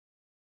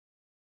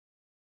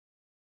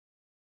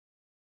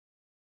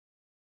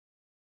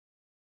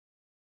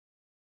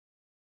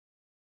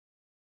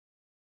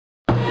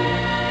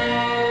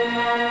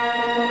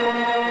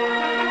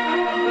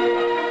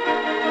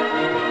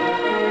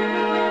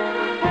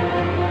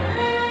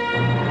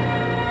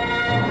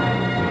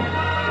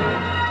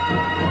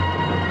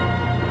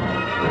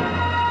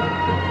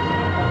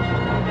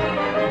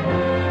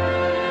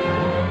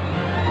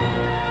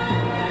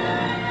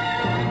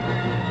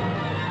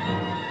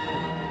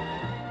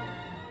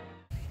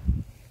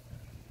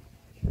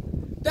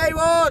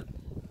A1!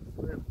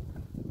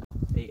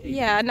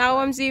 Yeah, now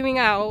I'm zooming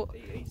out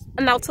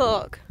and I'll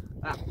talk.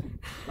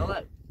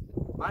 Hello,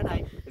 my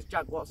name is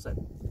Jack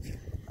Watson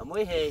and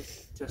we're here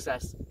to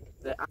assess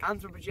the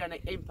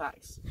anthropogenic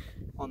impacts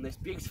on this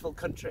beautiful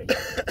country.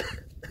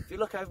 If you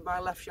look over my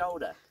left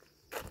shoulder,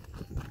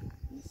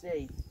 you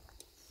see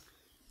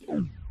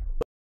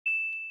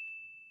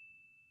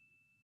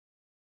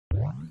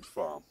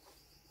farm.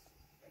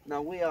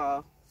 Now we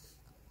are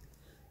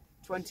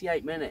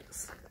 28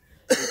 minutes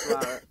into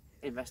our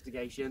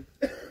investigation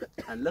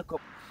and look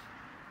up.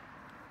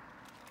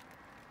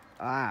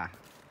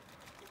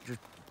 Just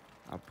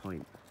I'll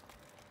point.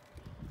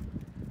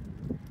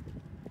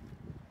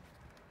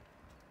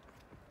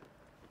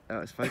 Oh,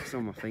 it's focused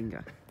on my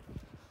finger.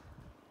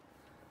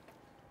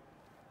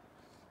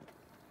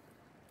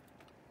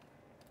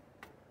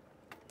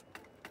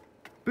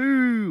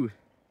 Boo!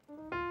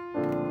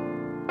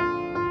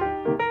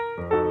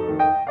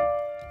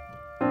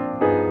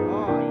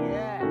 Oh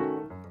yeah!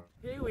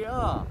 Here we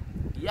are,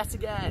 yet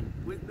again,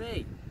 with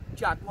me,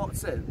 Jack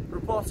Watson,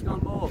 reporting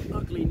on more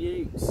ugly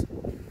news.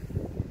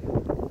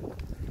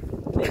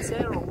 These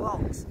here are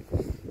logs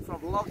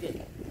from logging,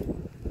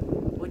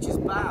 which is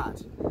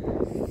bad.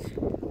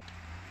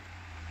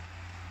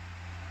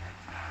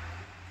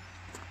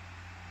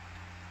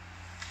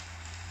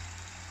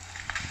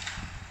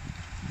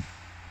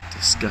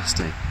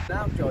 Disgusting.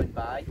 Now I'm joined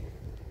by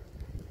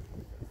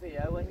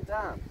Theo and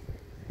Dan.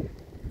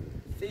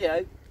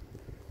 Theo,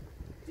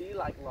 do you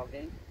like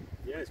logging?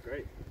 Yeah, it's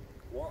great.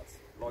 What?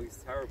 Logging's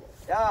terrible.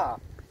 Yeah,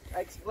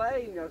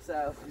 explain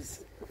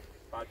yourselves.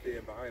 Bad for the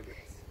environment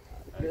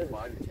and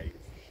climate change.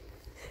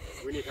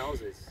 We need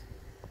houses.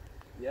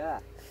 Yeah.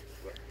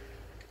 But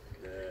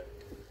the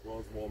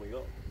world's warming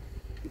up.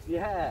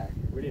 Yeah.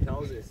 We need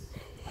houses.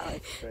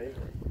 That's crazy.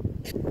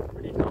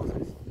 We need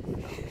houses.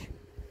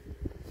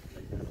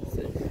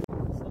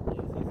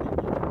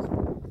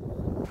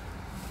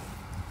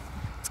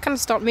 It's kind of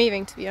stopped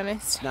moving, to be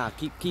honest. Nah,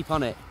 keep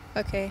on it.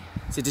 Okay.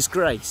 It's a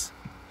disgrace.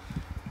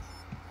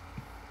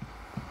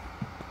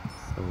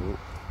 Oh.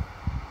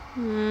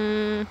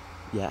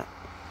 Yeah.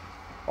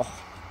 Oh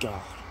my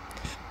god.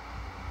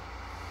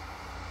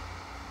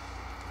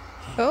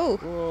 Oh.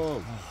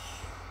 Whoa.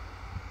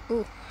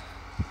 Ooh.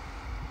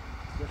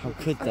 How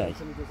could they?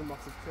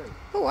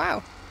 Oh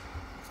wow.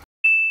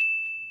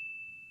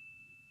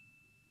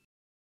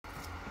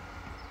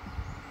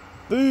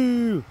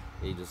 Boo!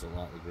 He doesn't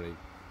like the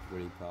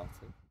Green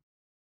Party.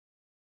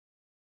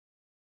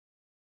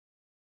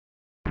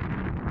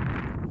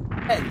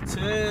 Hey,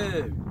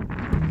 two!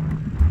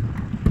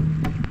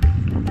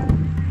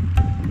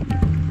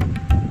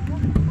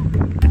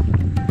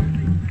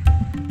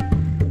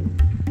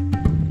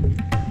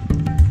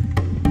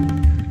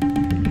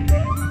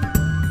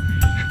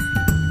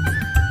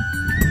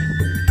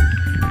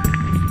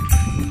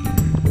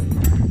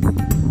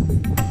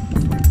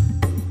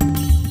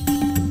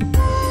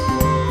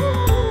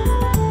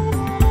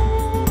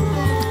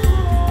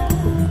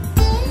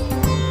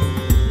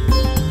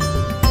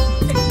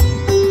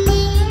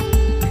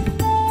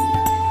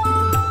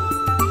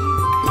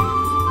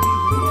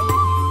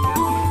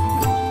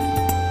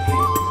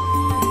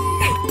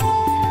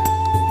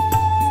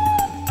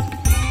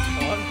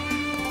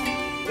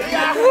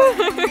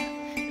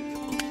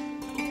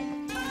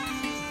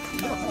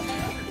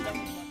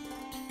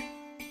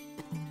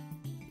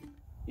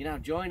 You now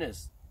join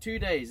us 2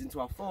 days into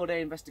our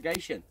 4-day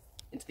investigation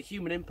into the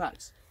human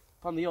impacts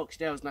upon the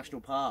Yorkshire National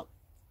Park.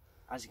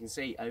 As you can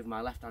see over my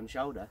left hand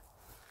shoulder,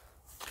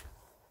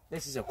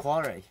 this is a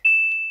quarry.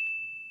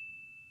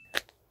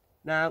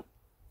 Now,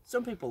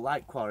 some people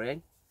like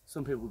quarrying,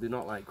 some people do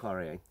not like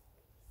quarrying.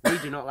 We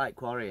do not like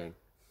quarrying.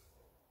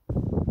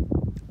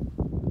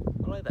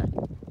 Hello there,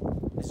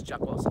 this is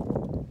Jack Watson,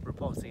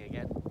 reporting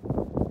again.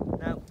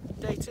 Now,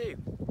 day 2,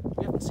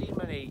 we haven't seen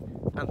many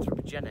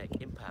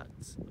anthropogenic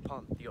impacts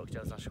upon the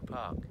Yorkshire National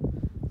Park,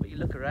 but you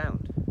look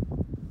around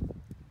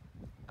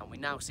and we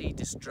now see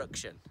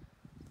destruction.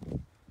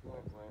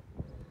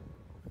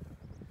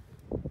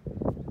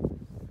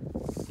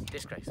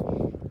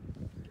 Disgraceful.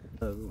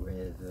 No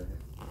river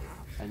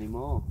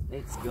anymore,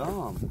 it's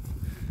gone.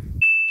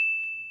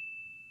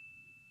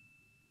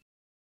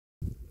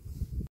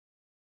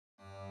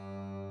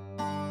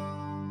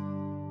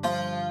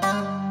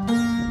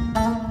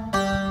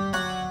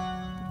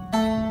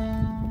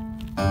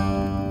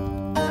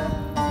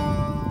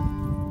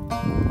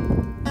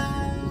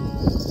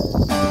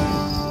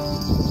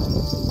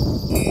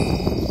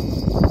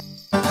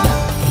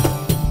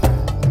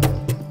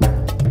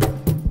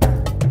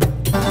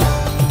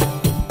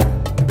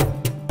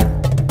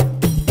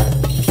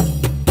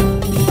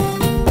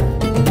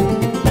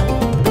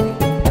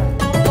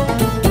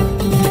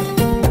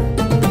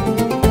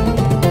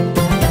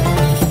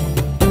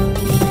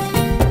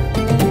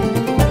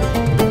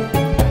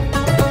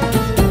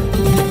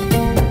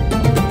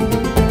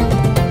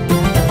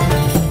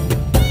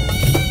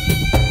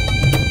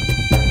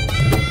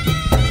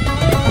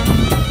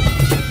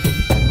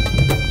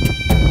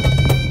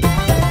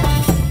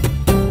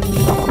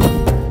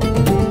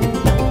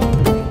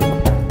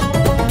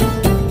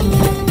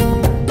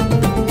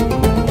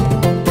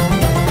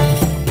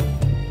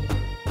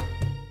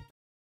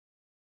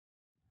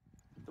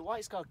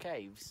 Lascar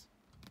Caves.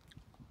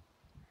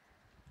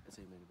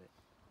 Zoom in a bit,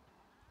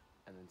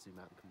 and then zoom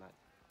out and come back.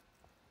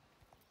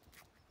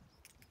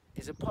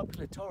 Is a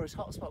popular tourist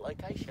hotspot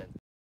location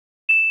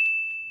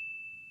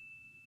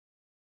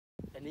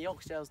in the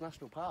Yorkshire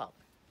National Park.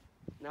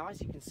 Now,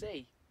 as you can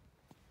see,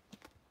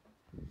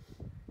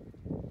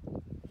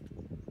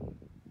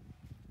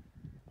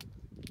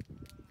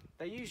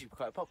 they're usually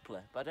quite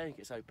popular, but I don't think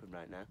it's open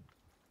right now.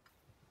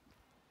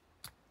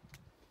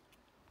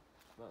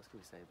 What else can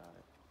we say about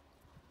it?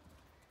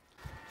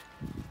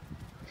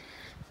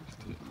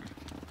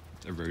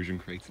 Erosion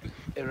crater.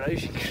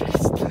 Erosion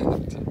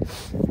crater.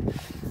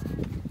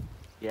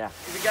 Yeah.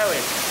 Keep it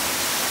going.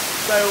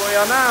 So we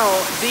are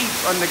now deep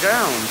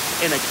underground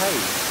in a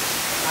cave,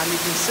 and you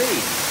can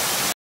see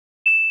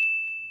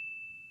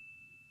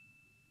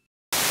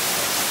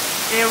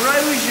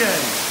erosion.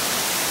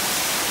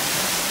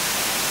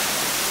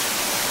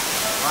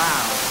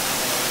 Wow.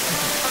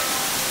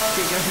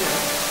 Keep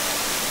going.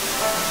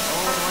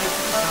 All the way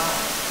to the top.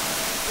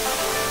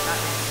 That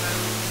is so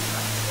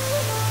impressive.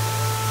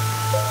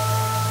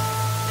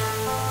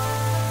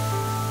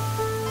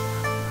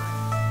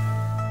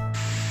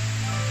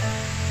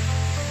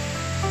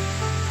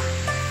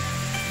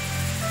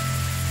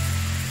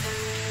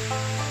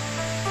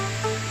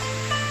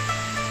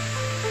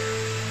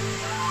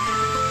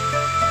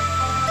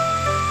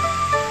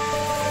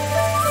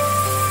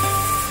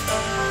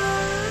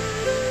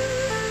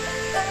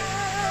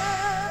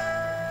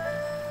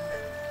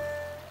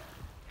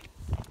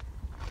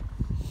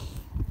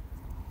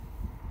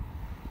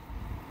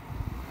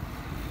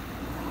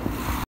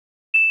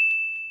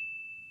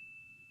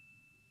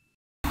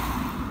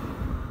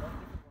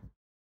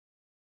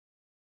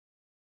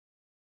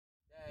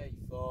 Day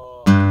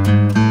 4.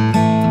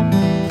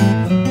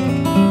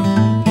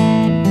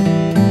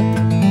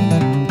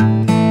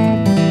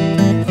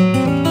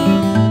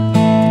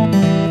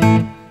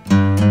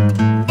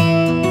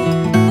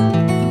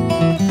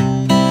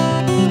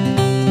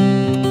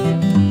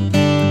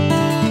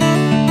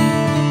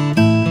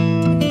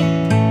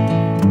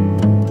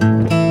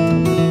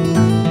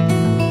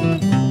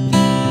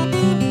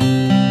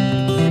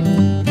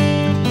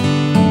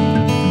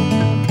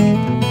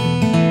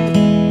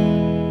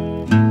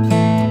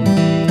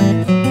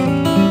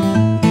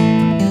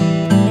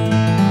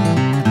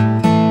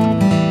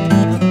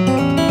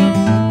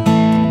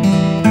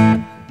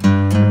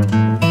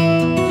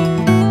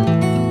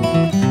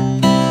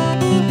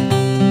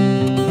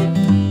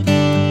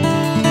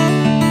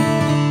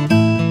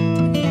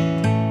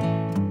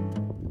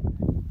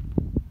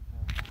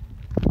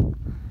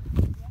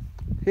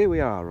 Here we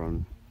are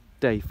on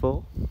day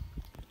 4,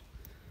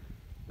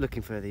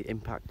 looking for the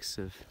impacts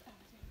of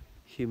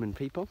human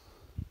people,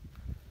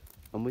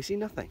 and we see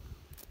nothing.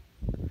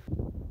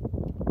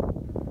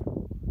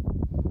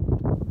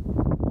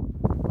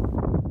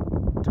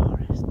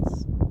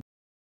 Tourists.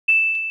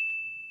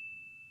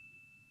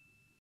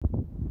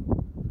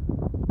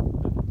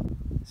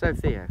 So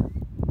Theo,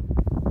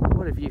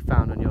 what have you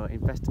found on your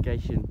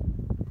investigation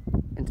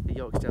into the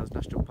Yorkshire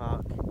National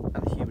Park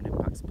and the human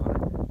impacts upon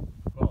it?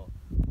 Well,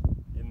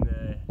 in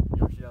the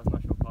Yorkshire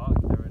National Park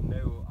there are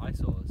no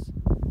eyesores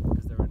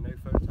because there are no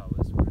phone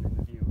towers running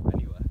the view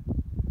anywhere.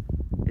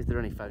 Is there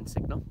any phone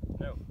signal?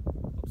 No,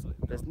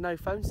 absolutely no. There's no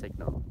phone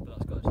signal. But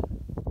that's good.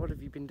 What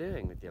have you been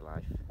doing with your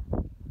life?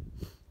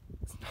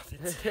 It's nothing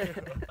to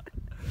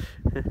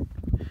do.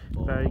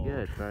 Very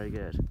good, very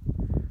good.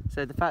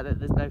 So the fact that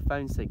there's no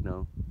phone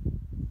signal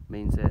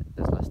means that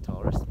there's less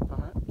tourists,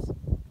 perhaps?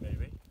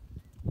 Maybe.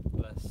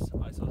 Less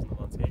eyesores in the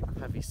landscape.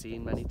 Have you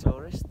seen many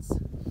tourists?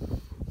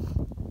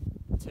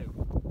 2.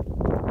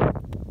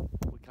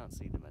 We can't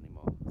see them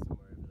anymore.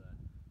 Somewhere over there.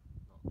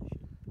 Not the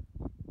ship.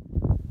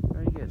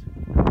 Very good.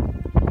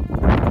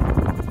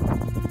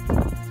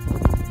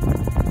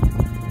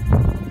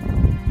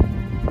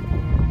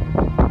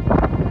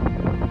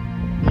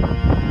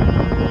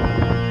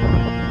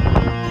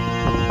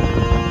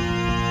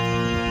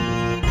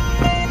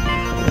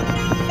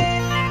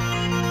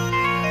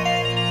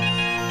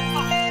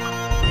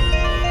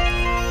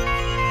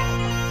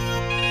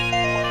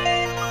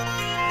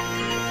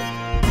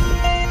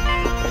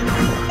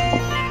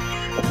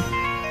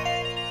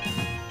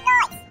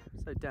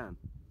 So Dan,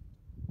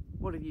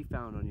 what have you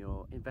found on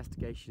your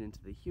investigation into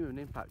the human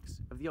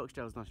impacts of the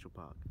Yorkshire National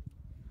Park?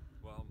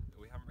 Well,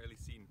 we haven't really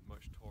seen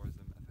much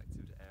tourism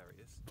affected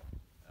areas,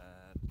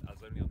 as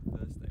only on the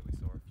first day we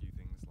saw a few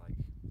things like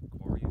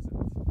quarries and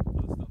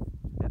other stuff.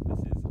 Yep. This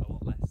is a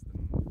lot less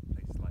than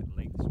places like the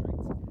Lake District,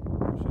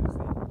 which shows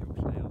the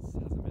Yorkshire Dales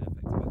hasn't been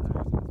affected by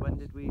tourism. When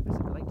did we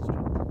visit the Lake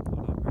District?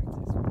 On our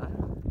practice.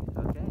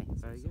 Ah, okay,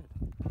 very good.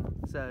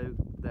 So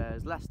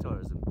there's less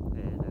tourism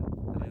here than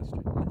the Lake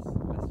District.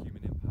 Less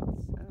human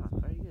impacts. Ah,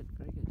 very good,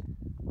 very good.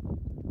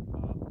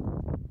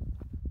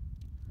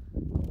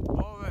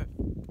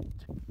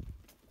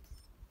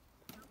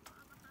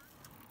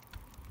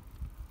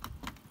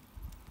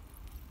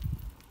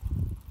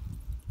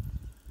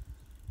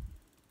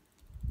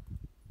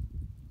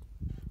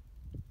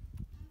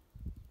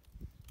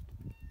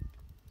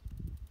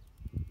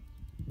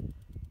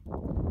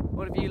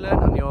 What have you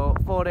learned on your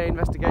 4-day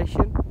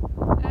investigation?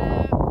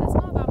 There's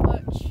not that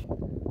much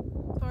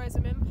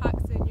tourism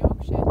impacts in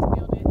Yorkshire, to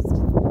be honest.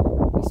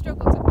 We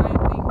struggle to find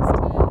things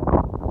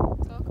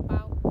to talk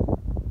about.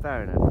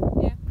 Fair enough.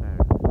 Yeah. Fair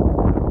enough.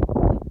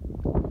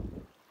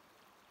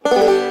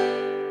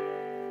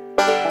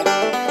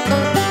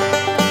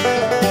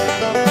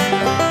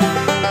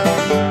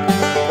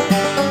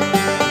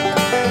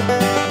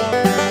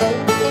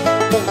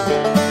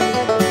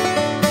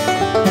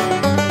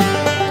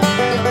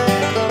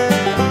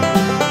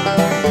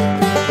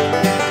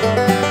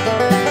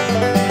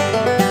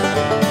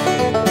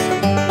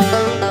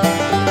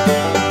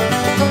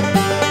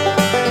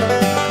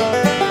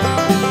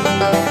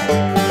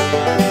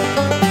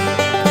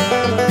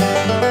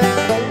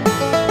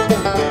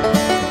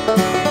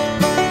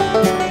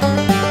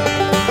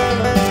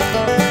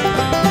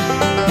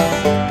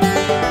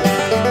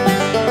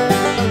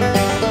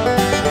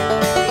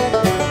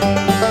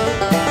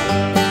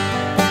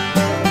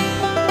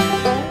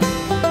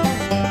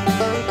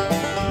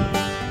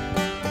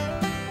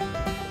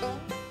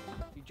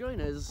 Join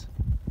us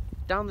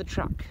down the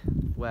track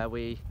where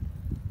we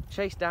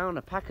chase down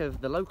a pack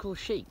of the local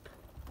sheep.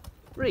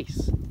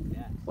 Reese,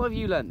 Yeah. what have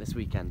you learnt this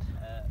weekend?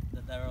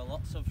 That there are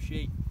lots of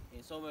sheep.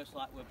 It's almost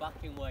like we're back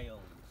in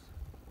Wales.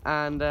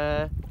 And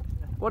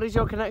what is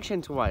your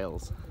connection to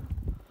Wales?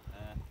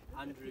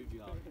 Andrew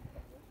John.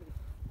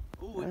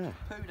 Ooh, it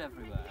just pooed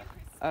everywhere.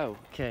 Oh,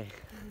 okay.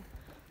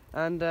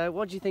 And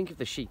what do you think of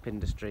the sheep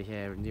industry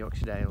here in the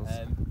Yorkshire Dales?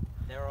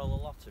 There are a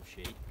lot of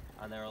sheep,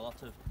 and there are a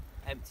lot of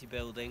empty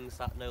buildings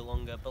that no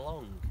longer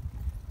belong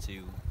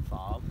to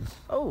farms.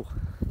 Oh,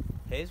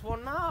 Here's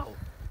one now.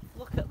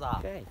 Look at that.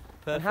 okay.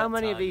 Perfect And how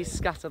many of these timing.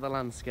 scatter the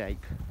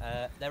landscape?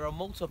 There are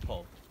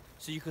multiple.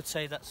 So you could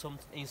say that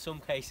in some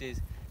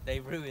cases they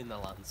ruin the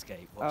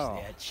landscape. Watch Oh.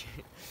 the edge.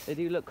 They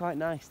do look quite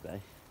nice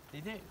though. They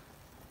do.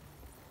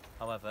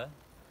 However,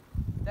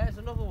 there's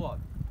another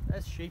one.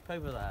 There's sheep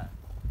over there.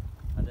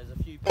 And there's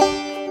a few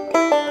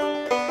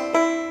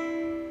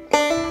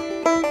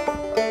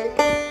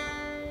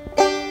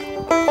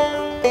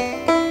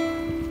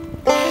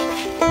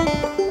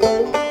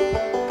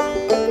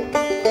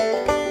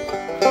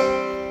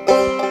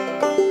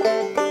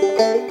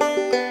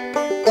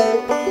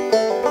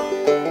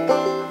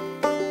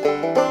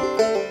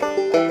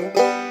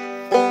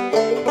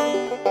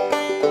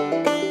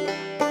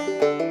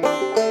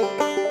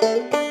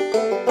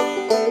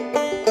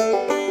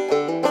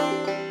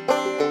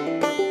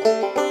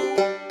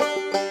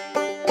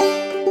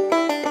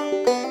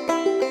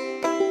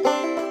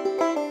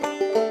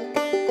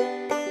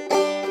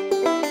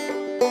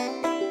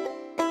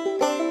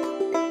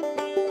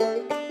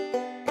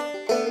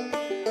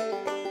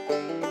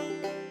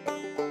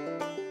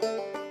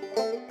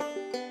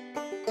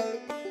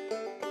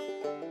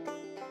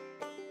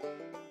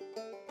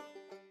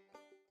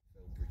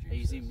Are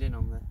you zoomed in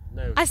on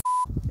there? No.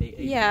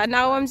 Yeah,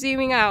 now I'm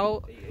zooming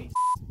out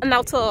and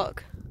I'll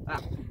talk.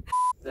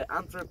 The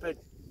anthropod...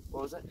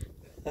 what was it?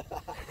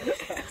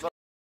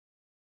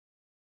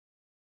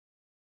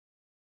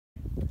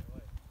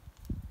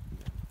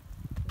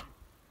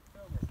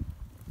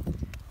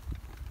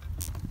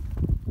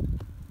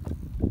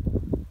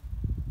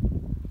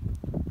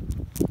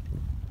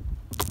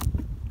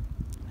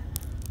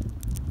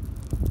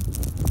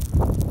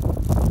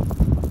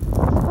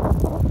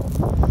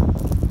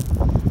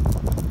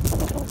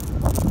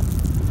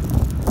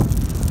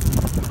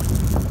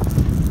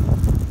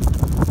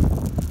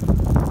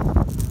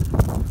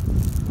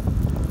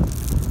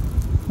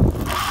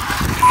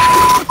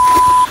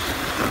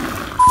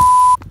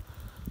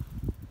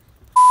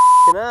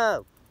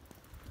 No.